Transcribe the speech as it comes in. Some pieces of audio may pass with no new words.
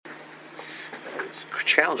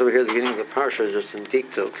challenge over here at the beginning of the parsha is just in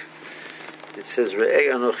Diktuk. It says,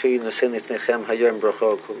 Re'ei anochi nosen lifnechem hayom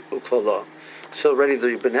bracha uklala. So already the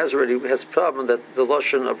Ibn Ezra already has a problem that the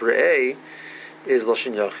Lashon of Re'ei is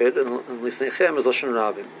Lashon Yachid, and lifnechem is Lashon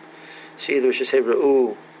Rabim. So either we should say,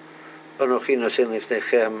 Re'u anochi nosen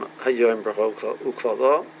lifnechem hayom bracha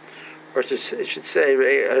uklala, or it should say,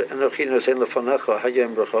 Re'ei anochi nosen lefanecha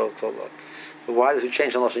hayom bracha uklala. But why does it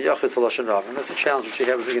change from Lashon Yachid to Lashon Rabim? And that's a challenge which you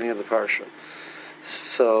have at the beginning of the parsha.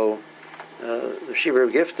 So the Shibur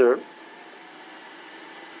Gifter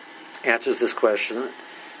answers this question,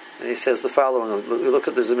 and he says the following. We look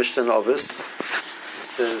at, there's a Mishnah in Ovis. It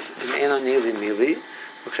says,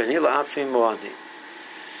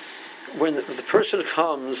 when the person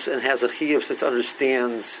comes and has a chiyuv that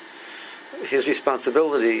understands his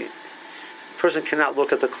responsibility, the person cannot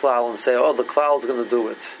look at the klal and say, oh, the klal is going to do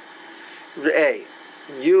it. A,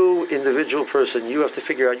 you, individual person, you have to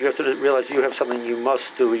figure out, you have to realize you have something you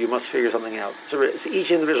must do, you must figure something out. So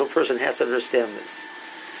each individual person has to understand this.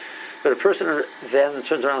 But a person then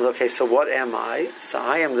turns around and says, okay, so what am I? So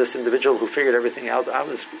I am this individual who figured everything out.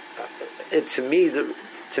 To me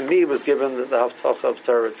was given the Haftacha of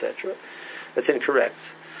Torah, etc. That's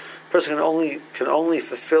incorrect. A person can only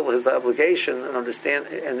fulfill his obligation and understand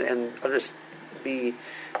his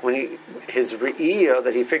re'iyah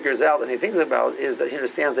that he figures out and he thinks about is that he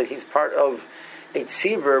understands that he's part of a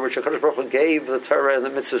tzibur which HaKadosh Baruch Hu gave the Torah and the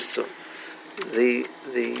mitzvahs to.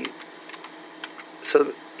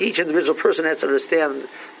 So each individual person has to understand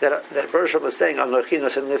that Baruch Hu was saying, I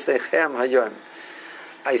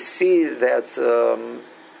see that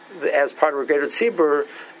as part of a greater tzibur,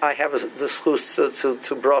 I have the schus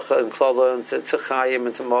to bracha and klala and to chayim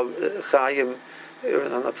and to chayim,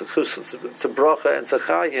 not to bracha and to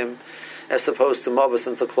chayim, as opposed to mavas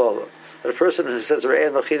and to klala. But a person who says says,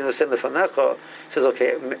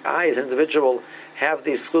 okay, I as an individual have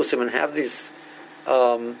these schlusim and have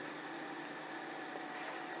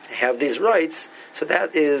these rights, so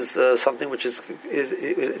that is something which is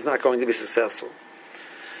not going to be successful.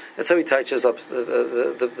 That's how he touches up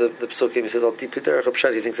the psukim. He says, "Al tipiderach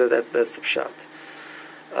pshat." He thinks that's the pshat.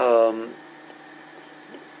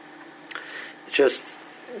 Just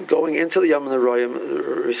going into the Yom Royim,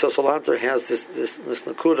 Risos Olanter has this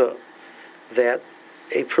nakuda that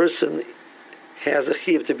a person has a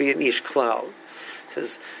chiyuv to be an ish klal. He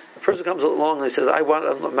says, a person comes along and he says, I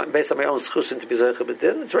want, based on my own schusin, to be zeicha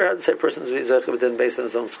b'din. It's very hard to say a person is to be zeicha b'din based on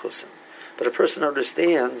his own schusin. But a person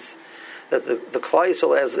understands that the Klal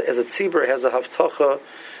Yisrael as a tzibur has a haftacha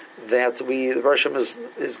that the Rosh Hashanah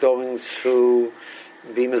is going to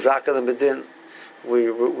be mezaka and b'din.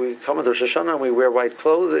 We come into Rosh Hashanah and we wear white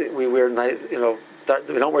clothing. We wear we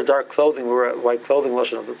don't wear dark clothing. We wear white clothing,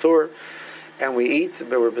 lashon of the Torah, and we eat.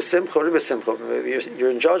 But we're b'simcha.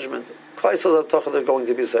 You're in judgment. Klal Yisrael haftacha they're going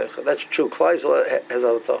to be zeicha. That's true. Klal Yisrael has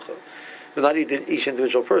haftacha, but not each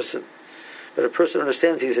individual person. But a person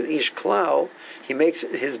understands he's an ish klal. He makes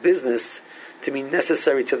his business to be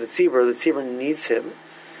necessary to the tzibur. The tzibur needs him.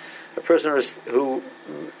 A person who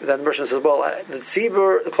then the person says, well, the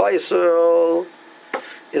tzibur, the Klal Yisrael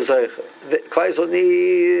is zeicha. The Klal Yisrael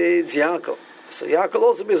needs Yaakov. So Yaakov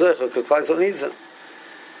also be zeicha because Klal Yisrael needs him.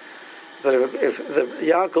 But if the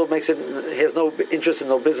Yaakov he has no interest and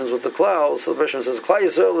no business with the Klal, so the person says, Klal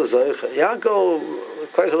Yisrael is zeicha. Klal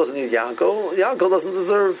Yisrael doesn't need Yaakov. Yaakov doesn't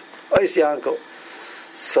deserve Ois Yaakov.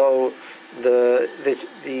 So the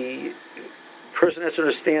person has to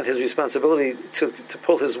understand his responsibility to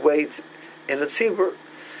pull his weight in a tzibur.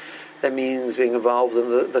 That means being involved in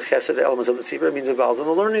the chesed elements of the tzibur. It means involved in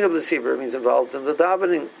the learning of the tzibur. It means involved in the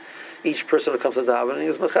davening. Each person who comes to davening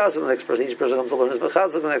is mechaz the next person. Each person who comes to learn is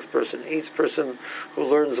mechaz the next person. Each person who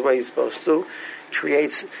learns the way he's supposed to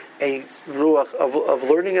creates a ruach of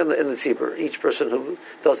learning in the tzibur. Each person who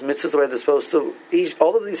does mitzvahs the way they're supposed to.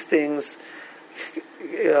 All of these things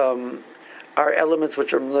are elements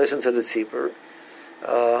which are related to the tzibur.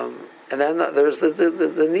 And then there's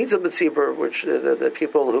the needs of the tzibur, which the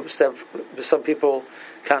people some people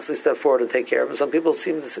constantly step forward and take care of, and some people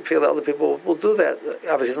seem to feel that other people will do that.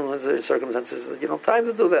 Obviously, sometimes there are circumstances that you don't have time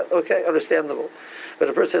to do that. Okay, understandable. But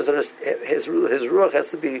a person has his ruach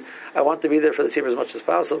has to be, I want to be there for the tzibur as much as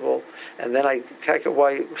possible, and then I calculate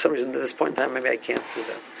why, for some reason, at this point in time, maybe I can't do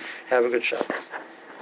that. Have a good Shabbos.